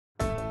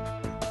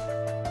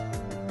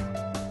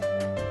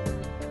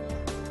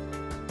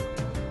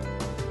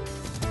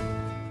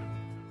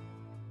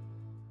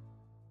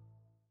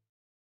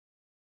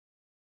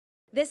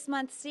This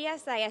month's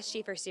CSIS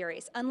Schieffer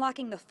series,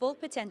 Unlocking the Full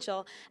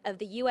Potential of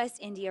the U.S.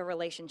 India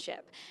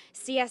Relationship.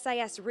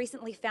 CSIS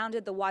recently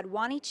founded the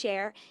Wadhwani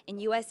Chair in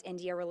U.S.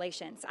 India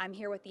Relations. I'm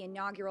here with the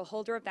inaugural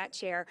holder of that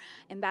chair,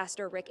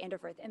 Ambassador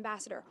Inderfurth.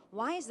 Ambassador,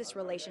 why is this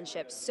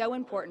relationship so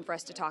important for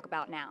us to talk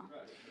about now?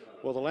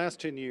 Well, the last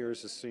 10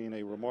 years has seen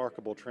a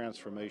remarkable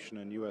transformation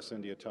in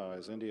U.S.-India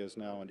ties. India is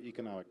now an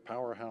economic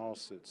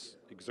powerhouse. It's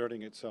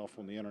exerting itself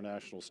on the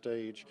international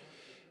stage.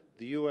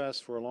 The U.S.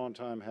 for a long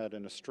time had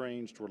an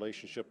estranged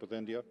relationship with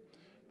India.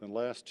 In the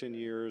last 10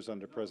 years,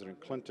 under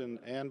President Clinton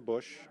and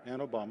Bush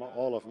and Obama,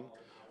 all of them,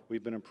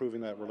 we've been improving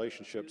that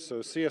relationship. So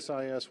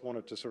CSIS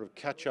wanted to sort of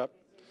catch up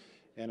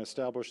and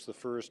establish the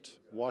first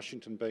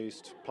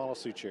Washington-based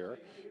policy chair,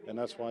 and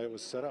that's why it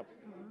was set up.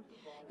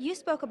 You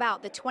spoke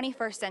about the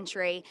 21st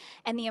century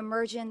and the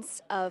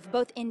emergence of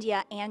both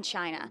India and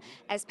China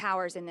as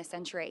powers in this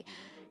century.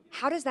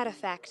 How does that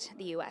affect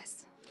the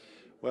U.S.?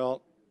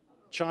 Well,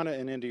 China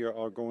and India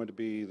are going to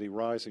be the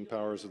rising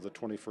powers of the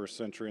 21st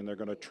century, and they're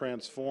going to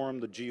transform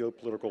the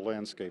geopolitical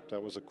landscape.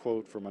 That was a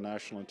quote from a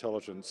national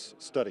intelligence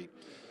study.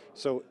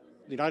 So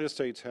the United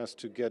States has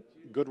to get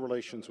good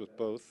relations with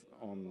both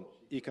on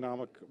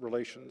economic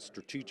relations,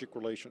 strategic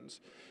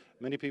relations.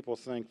 Many people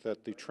think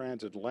that the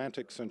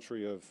transatlantic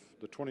century of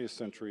the 20th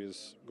century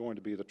is going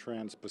to be the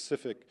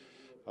trans-Pacific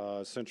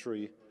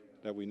century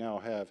that we now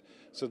have.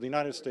 So the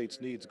United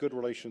States needs good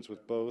relations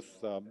with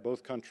both.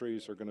 Both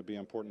countries are going to be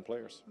important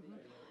players.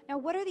 Now,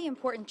 what are the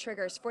important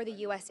triggers for the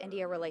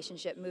U.S.-India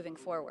relationship moving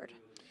forward?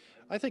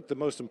 I think the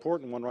most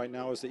important one right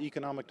now is the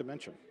economic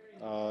dimension.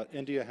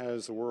 India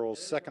has the world's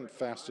second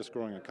fastest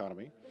growing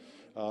economy.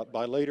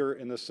 By later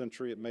in this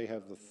century, it may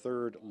have the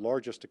third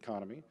largest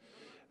economy.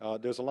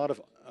 There's a lot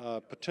of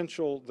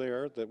potential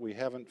there that we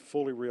haven't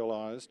fully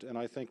realized, and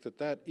I think that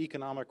that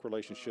economic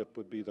relationship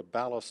would be the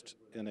ballast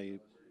in a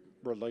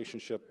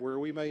relationship where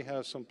we may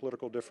have some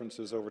political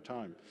differences over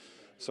time.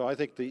 So I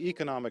think the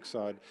economic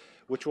side,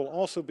 which will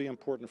also be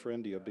important for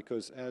India,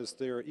 because as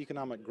their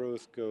economic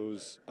growth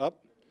goes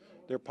up,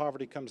 their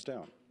poverty comes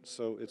down.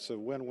 So it's a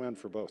win-win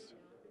for both.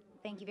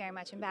 Thank you very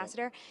much,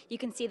 Ambassador. You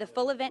can see the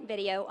full event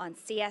video on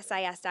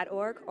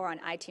csis.org or on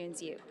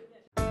iTunes U.